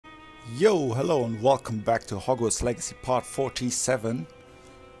Yo, hello and welcome back to Hogwarts Legacy Part 47.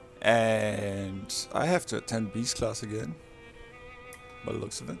 And I have to attend Beast class again, by the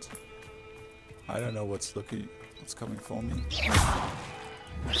looks of it. I don't know what's coming for me.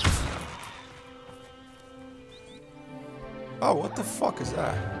 Oh, what the fuck is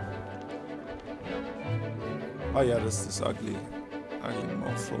that? Oh yeah, this ugly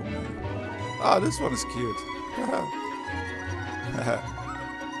mofo man. Ah, this one is cute.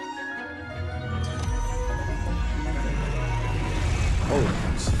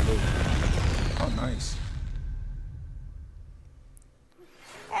 Oh, nice.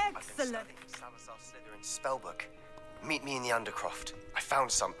 Excellent. Salazar Slytherin's spellbook. Meet me in the Undercroft. I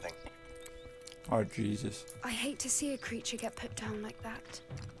found something. Oh, Jesus. I hate to see a creature get put down like that.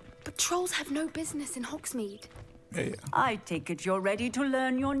 But trolls have no business in Hogsmeade. Yeah. I take it you're ready to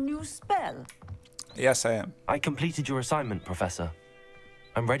learn your new spell. Yes, I am. I completed your assignment, Professor.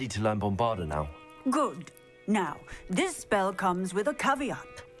 I'm ready to learn Bombarda now. Good. Now, this spell comes with a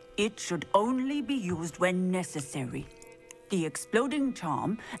caveat. It should only be used when necessary. The exploding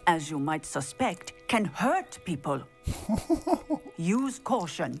charm, as you might suspect, can hurt people. Use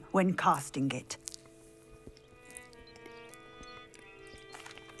caution when casting it.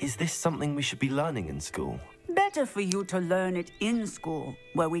 Is this something we should be learning in school? Better for you to learn it in school,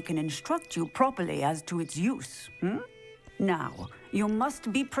 where we can instruct you properly as to its use. Now, you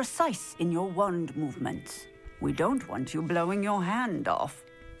must be precise in your wand movements. We don't want you blowing your hand off.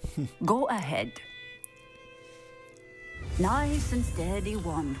 Go ahead. Nice and steady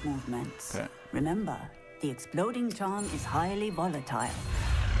wand movements. Okay. Remember, the exploding charm is highly volatile.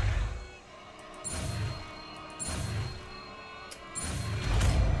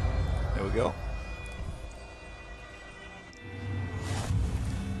 There we go.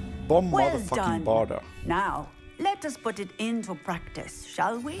 Motherfucking Barda. Now, let us put it into practice,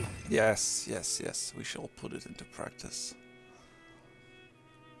 shall we? Yes. We shall put it into practice.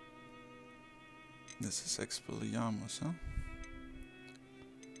 This is Expelliarmus, huh?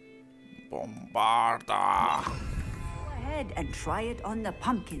 Bombarda. Go ahead and try it on the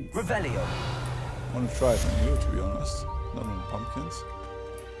pumpkins. Revelio. I want to try it on you, to be honest. Not on pumpkins.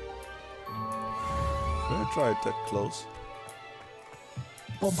 Should I try it that close?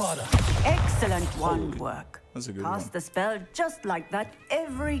 Bombarda. Excellent wand work. That's a good Cast one. the spell just like that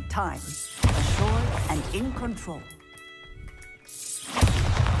every time. Assured and in control.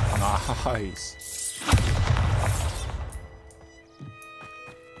 Nice.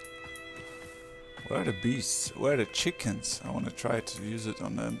 Where are the beasts? Where are the chickens? I want to try to use it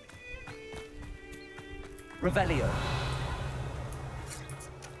on them. Revelio.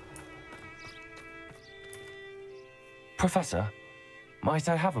 Professor, might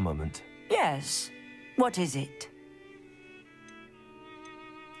I have a moment? Yes. What is it?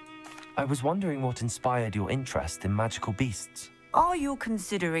 I was wondering what inspired your interest in magical beasts. Are you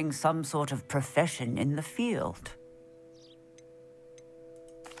considering some sort of profession in the field?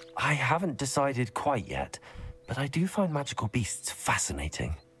 I haven't decided quite yet, but I do find magical beasts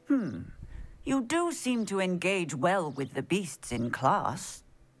fascinating. You do seem to engage well with the beasts in class.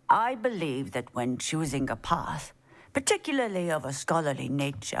 I believe that when choosing a path, particularly of a scholarly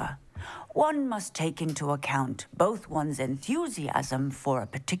nature, one must take into account both one's enthusiasm for a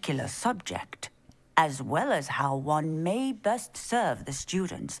particular subject, as well as how one may best serve the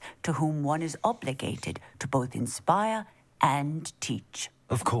students to whom one is obligated to both inspire and teach.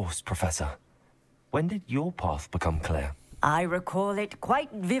 Of course, Professor. When did your path become clear? I recall it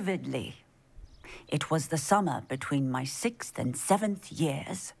quite vividly. It was the summer between my 6th and 7th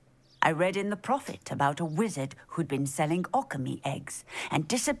years. I read in the Prophet about a wizard who'd been selling alchemy eggs and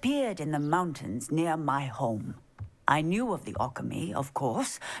disappeared in the mountains near my home. I knew of the alchemy, of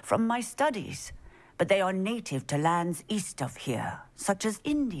course, from my studies, but they are native to lands east of here, such as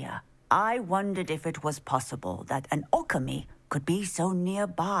India. I wondered if it was possible that an alchemy could be so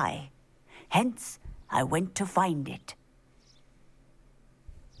nearby. Hence, I went to find it.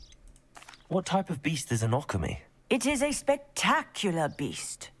 What type of beast is an alchemy? It is a spectacular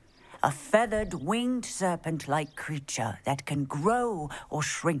beast. A feathered, winged serpent-like creature that can grow or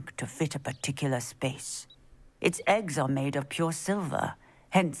shrink to fit a particular space. Its eggs are made of pure silver,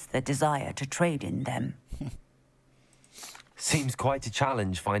 hence the desire to trade in them. Seems quite a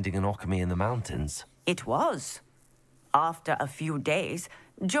challenge finding an alchemy in the mountains. It was. After a few days,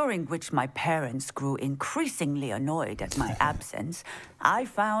 during which my parents grew increasingly annoyed at my absence, I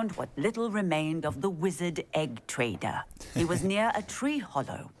found what little remained of the wizard egg trader. He was near a tree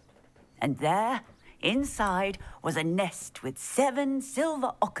hollow. And there, inside, was a nest with 7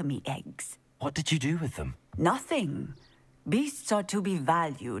 silver alchemy eggs. What did you do with them? Nothing. Beasts are to be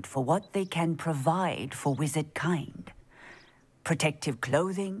valued for what they can provide for wizard kind. Protective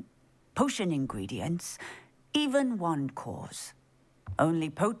clothing, potion ingredients, even wand cores. Only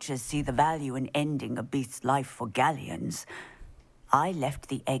poachers see the value in ending a beast's life for galleons. I left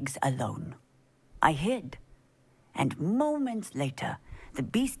the eggs alone. I hid. And moments later, the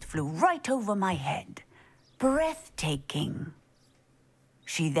beast flew right over my head. Breathtaking.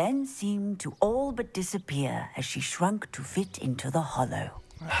 She then seemed to all but disappear as she shrunk to fit into the hollow.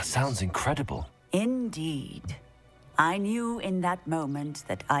 That sounds incredible. Indeed. I knew in that moment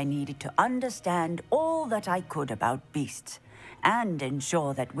that I needed to understand all that I could about beasts and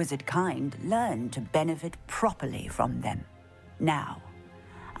ensure that wizard kind learned to benefit properly from them. Now,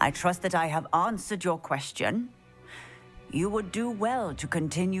 I trust that I have answered your question. You would do well to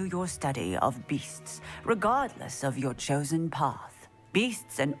continue your study of beasts, regardless of your chosen path.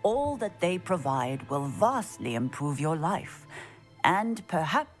 Beasts and all that they provide will vastly improve your life, and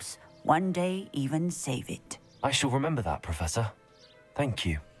perhaps one day even save it. I shall remember that, Professor. Thank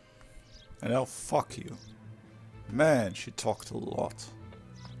you. And I'll fuck you. Man, she talked a lot.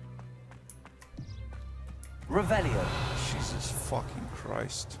 Revelio. Jesus fucking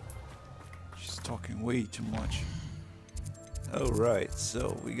Christ. She's talking way too much. Alright,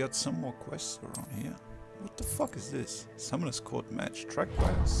 so we got some more quests around here. What the fuck is this? Summoner's Court match. Track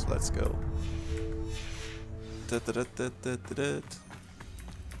bios. Let's go.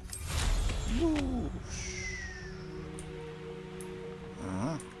 Whoosh.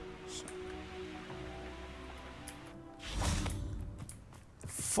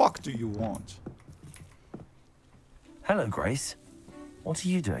 Fuck do you want? Hello, Grace. What are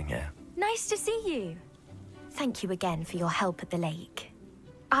you doing here? Nice to see you. Thank you again for your help at the lake.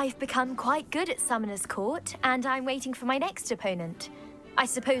 I've become quite good at Summoner's Court, and I'm waiting for my next opponent. I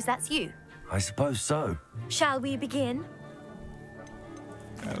suppose that's you. I suppose so. Shall we begin?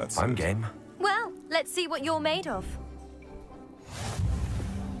 Yeah, I'm game. Well, let's see what you're made of.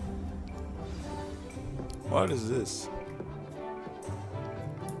 What is this?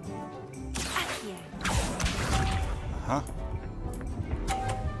 Huh?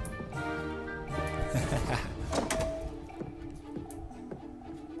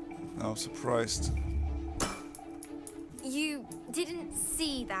 I'm surprised. You didn't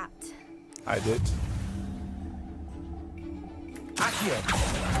see that. I did.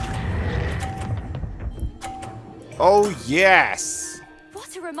 Oh yes!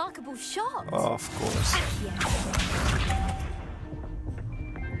 What a remarkable shot! Oh, of course.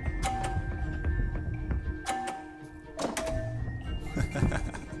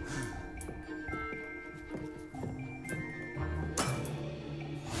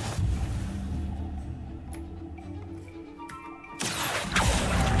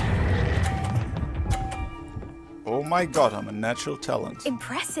 Oh my god, I'm a natural talent.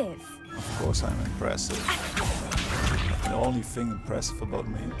 Impressive. Of course I'm impressive. The only thing impressive about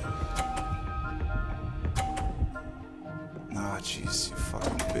me. Ah, jeez, you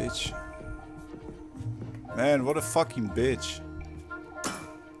fucking bitch. Man, what a fucking bitch.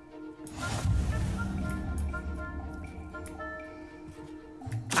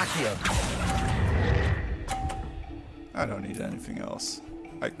 I don't need anything else.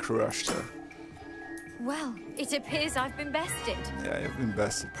 I crushed her. Well, it appears I've been bested. Yeah, you've been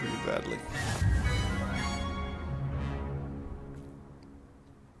bested pretty badly.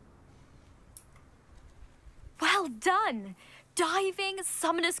 Well done! Diving,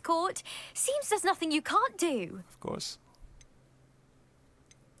 Summoner's Court. Seems there's nothing you can't do. Of course.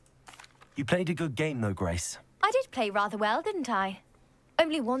 You played a good game though, Grace. I did play rather well, didn't I?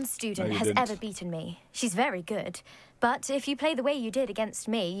 Only one student No, you has didn't. ever beaten me. She's very good. But if you play the way you did against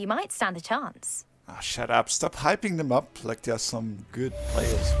me, you might stand a chance. Ah, shut up. Stop hyping them up like they're some good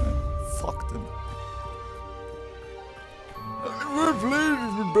players, man. Fuck them. Your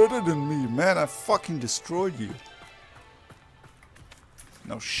players are better than me. Man, I fucking destroyed you.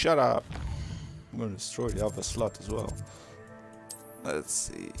 No, shut up. I'm gonna destroy the other slot as well. Let's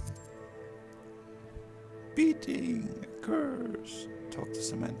see. Beating a curse. Talk to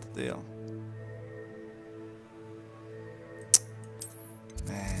Samantha Dale.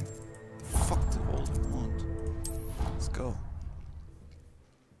 Man, the fuck do all they want? Let's go.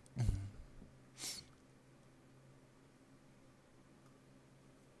 The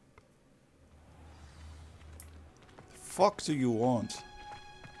fuck do you want?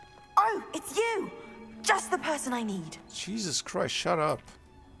 Oh, it's you! Just the person I need. Jesus Christ, shut up.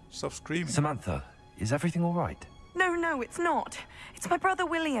 Stop screaming. Samantha, is everything all right? No, it's not. It's my brother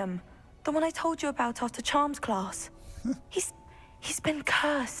William. The one I told you about after Charms class. He's been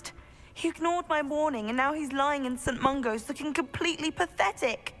cursed. He ignored my warning, and now he's lying in St. Mungo's looking completely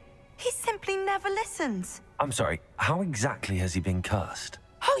pathetic. He simply never listens. I'm sorry, how exactly has he been cursed?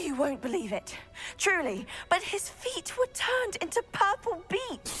 Oh, you won't believe it. Truly, but his feet were turned into purple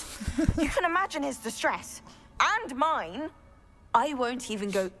beets. You can imagine his distress. And mine. I won't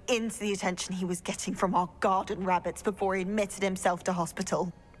even go into the attention he was getting from our garden rabbits before he admitted himself to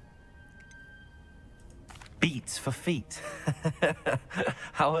hospital. Beats for feet.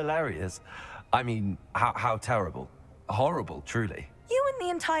 How hilarious. I mean, how terrible. Horrible, truly. You and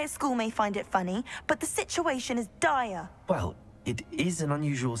the entire school may find it funny, but the situation is dire. Well, it is an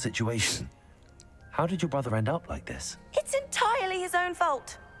unusual situation. How did your brother end up like this? It's entirely his own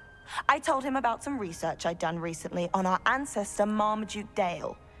fault. I told him about some research I'd done recently on our ancestor Marmaduke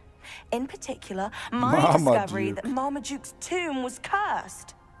Dale. In particular, my discovery that Marmaduke's tomb was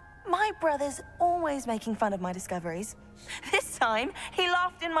cursed. My brother's always making fun of my discoveries. This time, he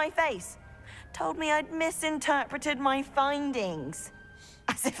laughed in my face. Told me I'd misinterpreted my findings.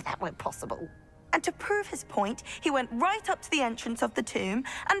 As if that were possible. And to prove his point, he went right up to the entrance of the tomb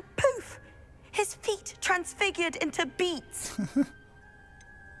and poof! His feet transfigured into beets.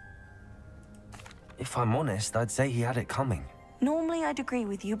 If I'm honest, I'd say he had it coming. Normally I'd agree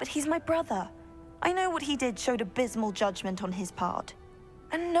with you, but he's my brother. I know what he did showed abysmal judgment on his part.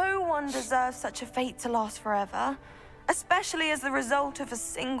 And no one deserves such a fate to last forever, especially as the result of a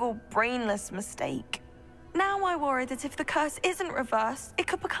single brainless mistake. Now I worry that if the curse isn't reversed, it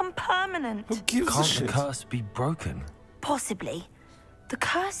could become permanent. Who gives a shit? Can't the curse be broken? Possibly. The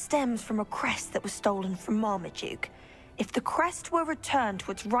curse stems from a crest that was stolen from Marmaduke. If the crest were returned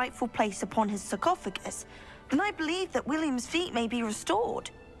to its rightful place upon his sarcophagus, then I believe that William's feet may be restored.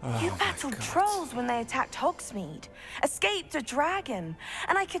 You battled trolls when they attacked Hogsmeade, escaped a dragon,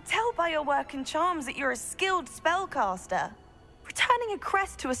 and I could tell by your work and charms that you're a skilled spellcaster. Returning a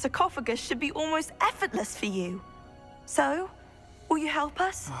crest to a sarcophagus should be almost effortless for you. So, will you help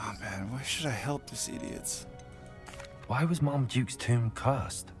us? Oh man, why should I help these idiots? Why was Marmaduke's tomb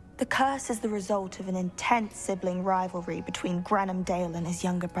cursed? The curse is the result of an intense sibling rivalry between Granham Dale and his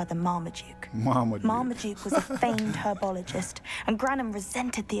younger brother Marmaduke. Marmaduke was a famed herbologist, and Granham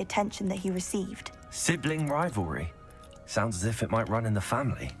resented the attention that he received. Sibling rivalry? Sounds as if it might run in the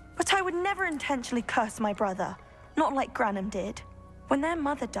family. But I would never intentionally curse my brother, not like Granham did. When their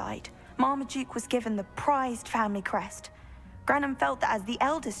mother died, Marmaduke was given the prized family crest. Granham felt that as the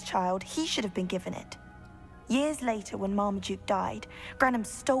eldest child, he should have been given it. Years later, when Marmaduke died, Granham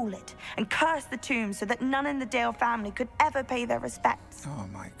stole it and cursed the tomb so that none in the Dale family could ever pay their respects. Oh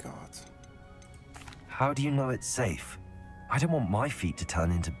my god. How do you know it's safe? I don't want my feet to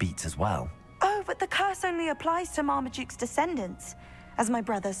turn into beets as well. Oh, but the curse only applies to Marmaduke's descendants, as my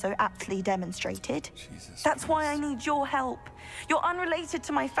brother so aptly demonstrated. Jesus That's why I Christ. need your help. You're unrelated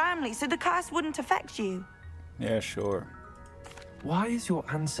to my family, so the curse wouldn't affect you. Yeah, sure. Why is your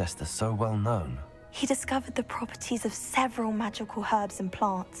ancestor so well known? He discovered the properties of several magical herbs and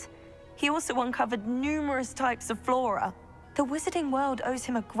plants. He also uncovered numerous types of flora. The wizarding world owes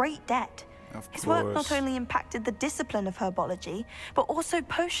him a great debt. His work not only impacted the discipline of herbology, but also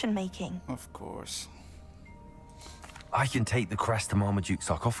potion making. Of course. I can take the crest to Marmaduke's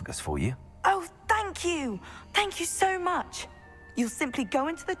sarcophagus for you. Oh, thank you! Thank you so much! You'll simply go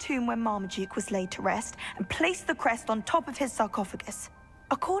into the tomb where Marmaduke was laid to rest and place the crest on top of his sarcophagus.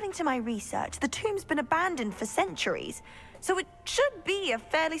 According to my research, the tomb's been abandoned for centuries, so it should be a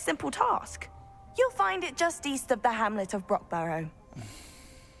fairly simple task. You'll find it just east of the hamlet of Brockborough.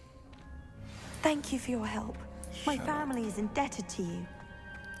 Thank you for your help. My family is indebted to you.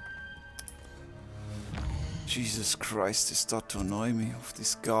 Jesus Christ, they start to annoy me with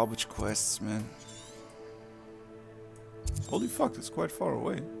these garbage quests, man. Holy fuck, that's quite far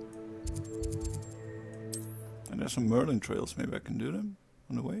away. And there's some Merlin trails, maybe I can do them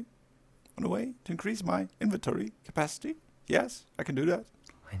on the way. On the way to increase my inventory capacity. Yes, I can do that.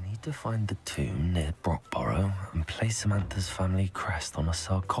 I need to find the tomb near Brockborough and place Samantha's family crest on a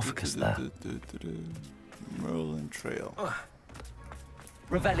sarcophagus there. Merlin trail.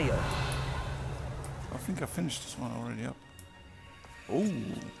 Revelio. I think I finished this one already up. Oh.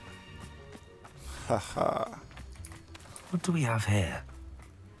 Haha. What do we have here?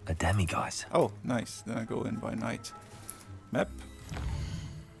 A demiguise. Oh, nice. Then I go in by night. Map.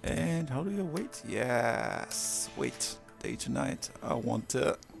 And how do you wait? Yes. Wait. Day to night. I want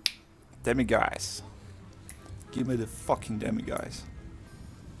the demiguise. Give me the fucking demiguise.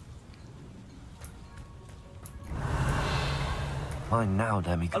 Mine now,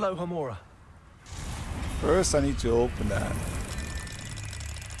 demiguise. Hello, Hamora. First, I need to open that.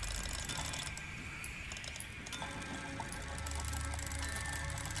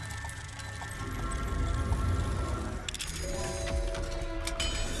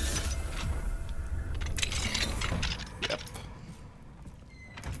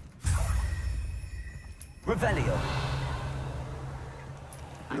 Revelio.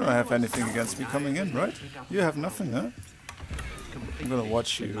 You don't have anything against me coming in, right? You have nothing, huh? I'm gonna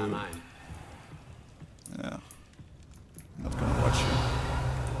watch you. Yeah. I'm not gonna watch you.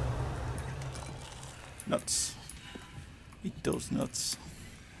 Nuts. Eat those nuts.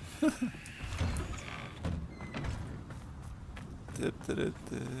 Dip, dip, dip,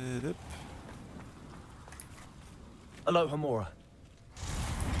 dip. Aloha Mora.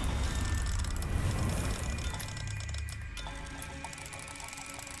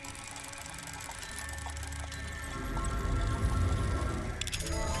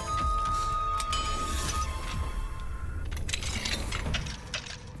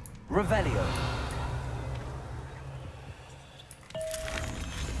 Revelio.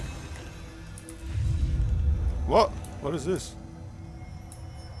 What? What is this?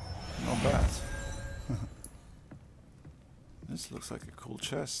 Not bad. This looks like a cool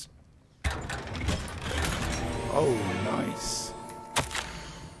chest. Oh, nice.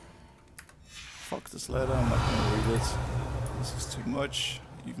 Fuck this letter, I'm not gonna read it. This is too much,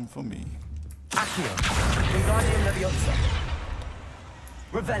 even for me. Accio. Wingardium Leviosa.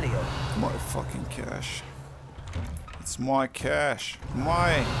 Revelio. My fucking cash. It's my cash.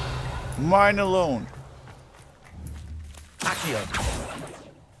 Mine. Mine alone. Accio.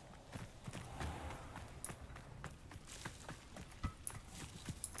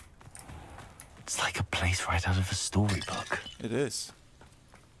 It's like a place right out of a storybook. It is.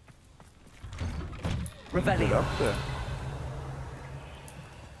 Get Revelio. up there.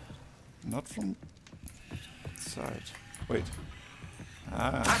 Not from side. Wait.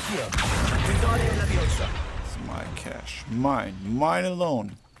 Ah, Accio. Wingardium Leviosa. it's my cash. Mine. Mine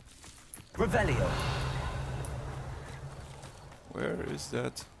alone. Revelio. Where is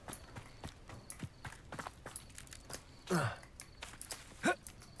that?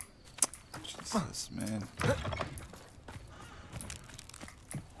 Jesus, man.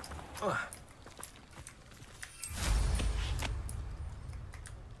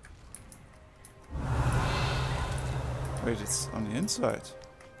 Wait, it's on the inside,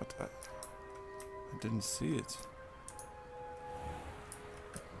 but I didn't see it.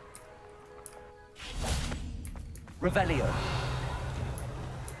 Revelio.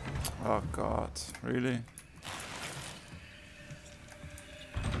 Oh God, really?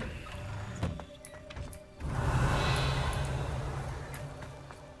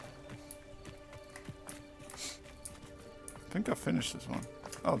 I think I finished this one.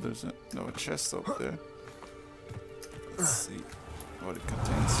 Oh, there's a chest up there. Let's see what it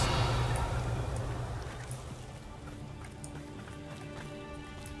contains.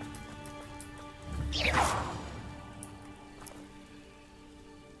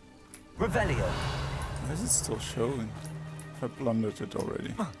 Revelio. Why is it still showing? I blundered it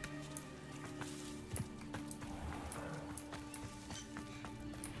already. Oh,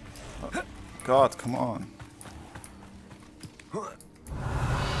 God, come on.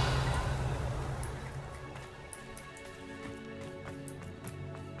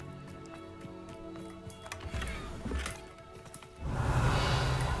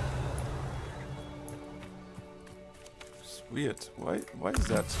 It's weird. Why is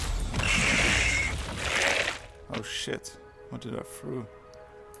that? Oh shit. What did I throw?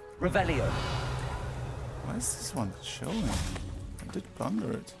 Revelio. Why is this one showing? I did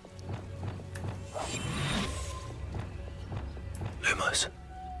blunder it. Lumos.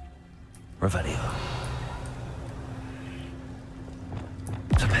 Revelio.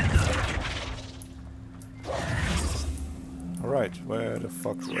 Stupendo. Alright, where the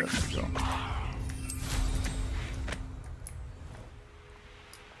fuck do I have to go?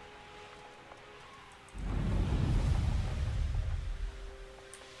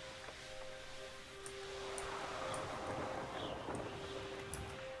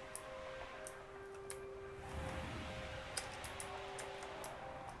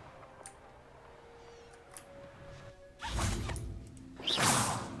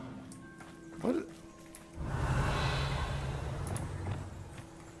 What?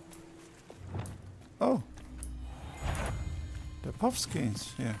 Oh. The puff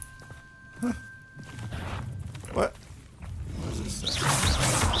skins, yeah. Huh. What? What is this?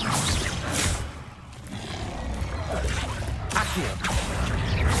 Accio.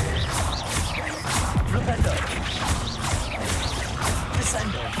 Revelio.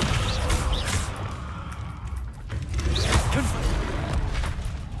 Descendo.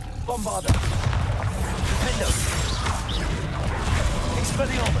 Bombarda. Defendo.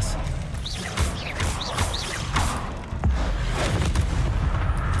 Expelliarmus.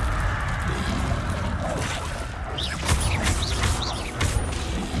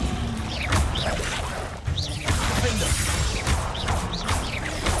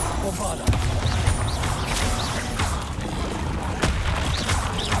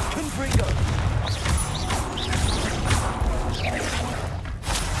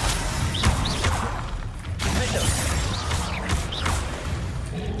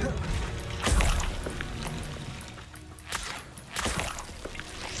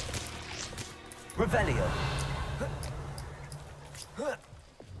 Revelio.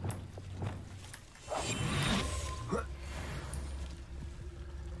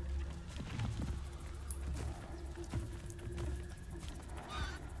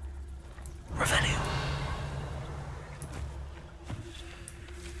 Revelio.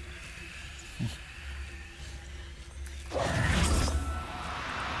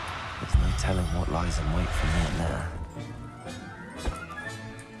 There's no telling what lies in wait for me in there.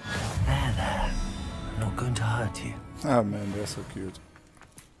 There. I'm not going to hurt you. Oh man, they're so cute.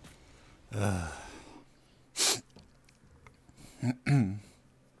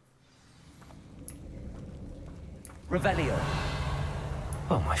 Revelio.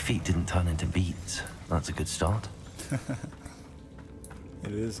 Well, my feet didn't turn into beets. That's a good start.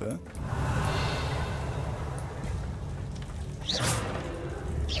 It is, huh?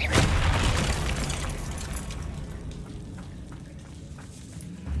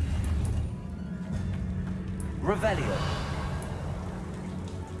 Revelio.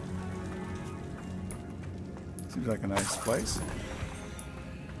 Seems like a nice place.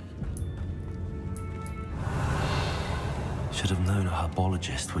 Should have known a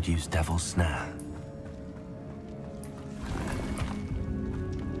herbologist would use Devil's Snare.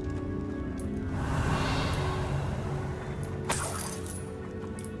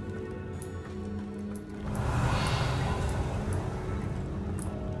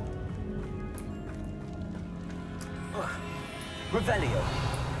 Revelio.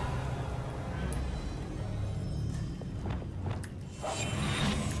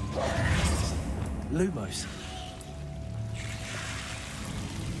 Lumos.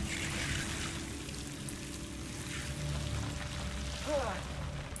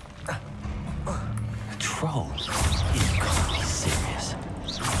 A troll? You can't be serious.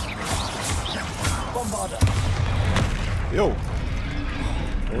 Bombarda. Yo!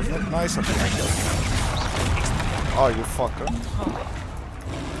 That was not nice of you. Oh, you fucker.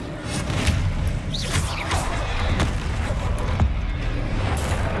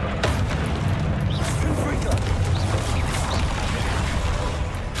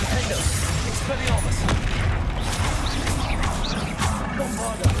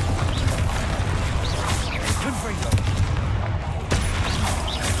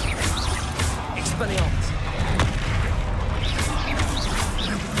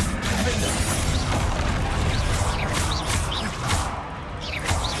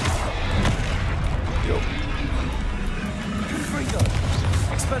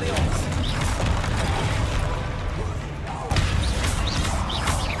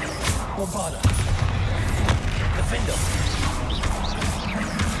 Bombarda. Defendo.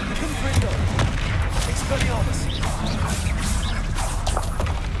 Confringo. Expelliarmus.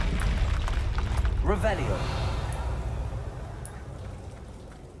 Revelio.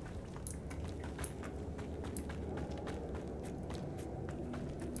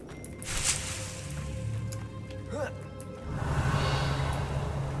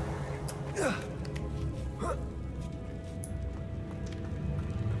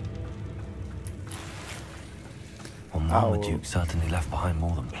 Well, Marmaduke certainly left behind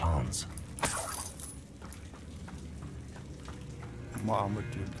more than plants.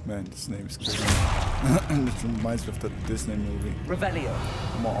 Marmaduke, man, this name is crazy. It reminds me of the Disney movie. Revelio.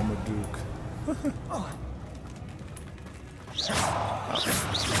 Marmaduke.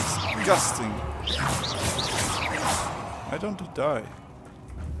 Disgusting. Why don't they die?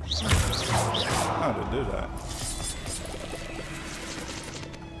 How to do that?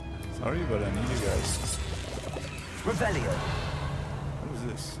 Sorry, but I need you guys. Revelio. What is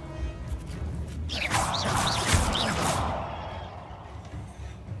this?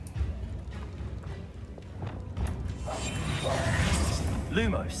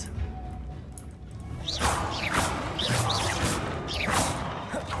 Lumos.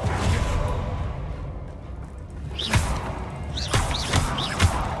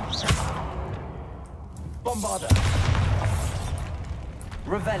 Bombarda.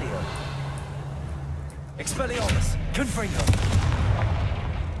 Revelio. Expelliarmus. Confringo.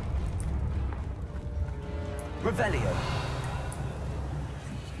 Revelio.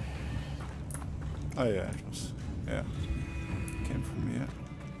 Oh yeah, it was. Yeah. Came from here.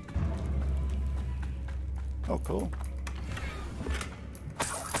 Oh, cool.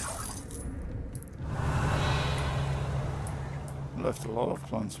 Left a lot of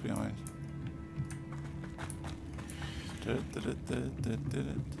plants behind. Did it.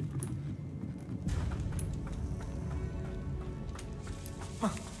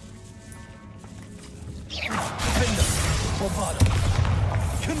 Defender. Bombarda.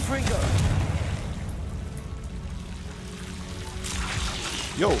 Confringo.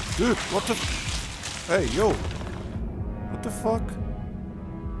 Yo, dude, what the? Hey, yo! What the fuck?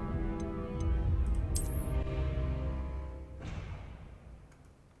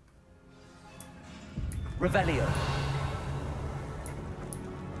 Revelio.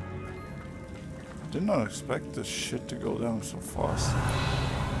 Did not expect this shit to go down so fast.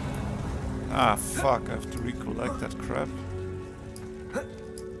 Ah, fuck, I have to recollect that crap.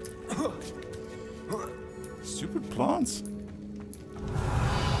 Stupid plants.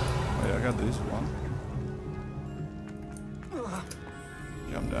 Oh yeah, I got this one.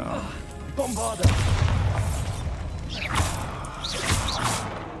 Jump down. Bombarda.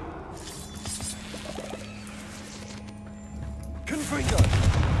 Confringo.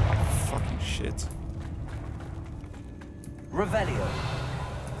 Fucking shit. Revelio.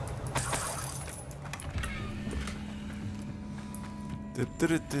 Dip, dip,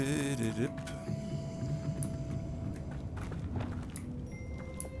 dip, dip, dip.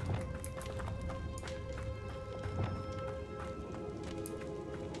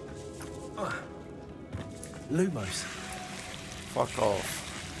 Lumos. Fuck off.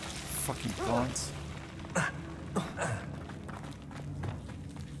 Fucking plants.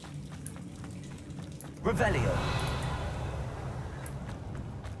 Revelio.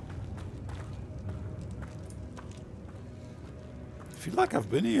 I feel like I've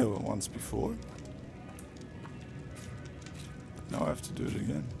been here once before. Now I have to do it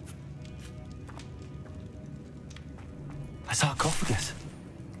again. A sarcophagus.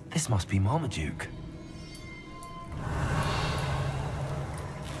 This must be Marmaduke.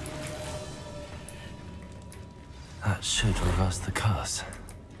 That should reverse the curse.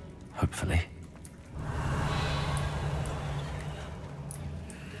 Hopefully.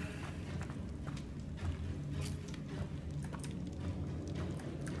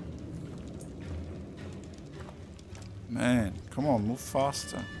 Man, come on, move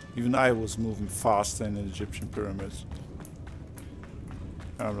faster. Even I was moving faster in the Egyptian pyramids.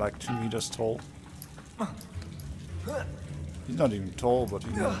 I'm like 2 meters tall. He's not even tall, but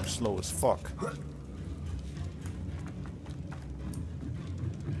he's moving slow as fuck.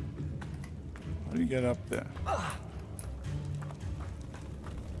 How do you get up there?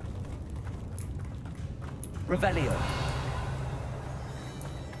 Revelio.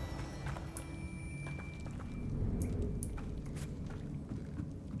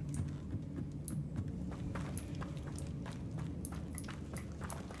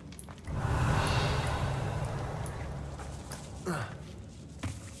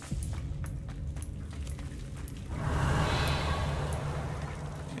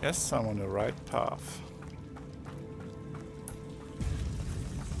 Yes, I'm on the right path.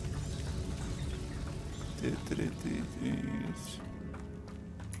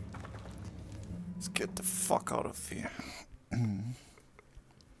 Let's get the fuck out of here.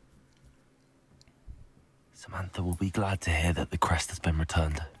 Samantha will be glad to hear that the crest has been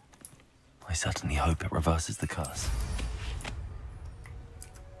returned. I certainly hope it reverses the curse.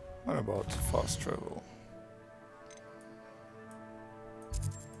 What about fast travel?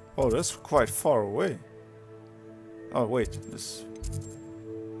 Oh, that's quite far away. Oh wait, this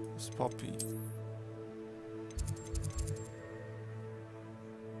puppy.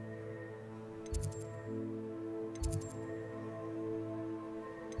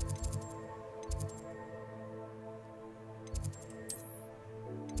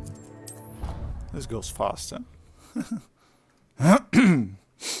 This goes faster. Come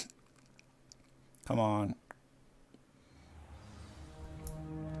on.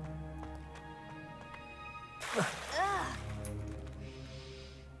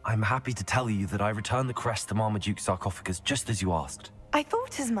 I'm happy to tell you that I returned the crest to Marmaduke's sarcophagus just as you asked. I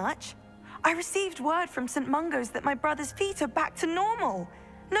thought as much. I received word from St. Mungo's that my brother's feet are back to normal.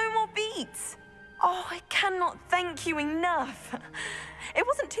 No more beats. Oh, I cannot thank you enough. It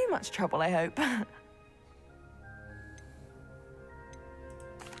wasn't too much trouble, I hope.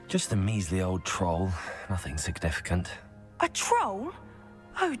 Just a measly old troll. Nothing significant. A troll?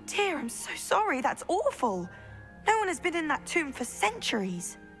 Oh dear, I'm so sorry. That's awful. No one has been in that tomb for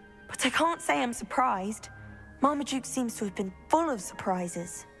centuries. But I can't say I'm surprised. Marmaduke seems to have been full of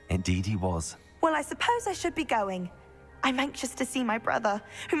surprises. Indeed he was. Well, I suppose I should be going. I'm anxious to see my brother,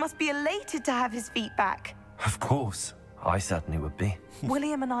 who must be elated to have his feet back. Of course. I certainly would be.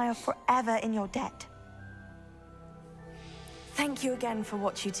 William and I are forever in your debt. Thank you again for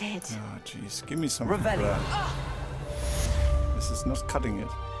what you did. Oh, jeez. Give me something. Revelio. This is not cutting it.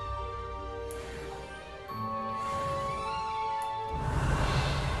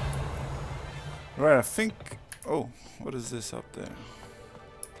 Right, I think... Oh, what is this up there?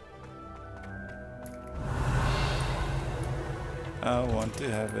 I want to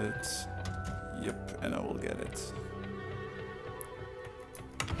have it. Yep, and I will get it.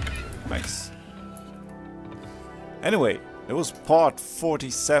 Nice. Anyway, it was part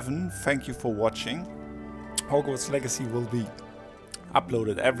 47. Thank you for watching. Hogwarts Legacy will be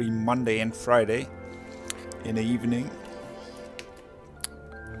uploaded every Monday and Friday in the evening.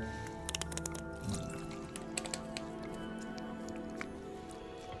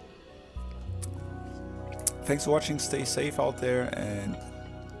 Thanks for watching, stay safe out there, and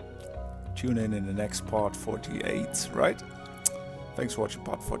tune in the next part 48, right? Thanks for watching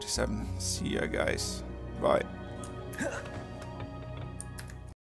part 47. See ya, guys. Bye.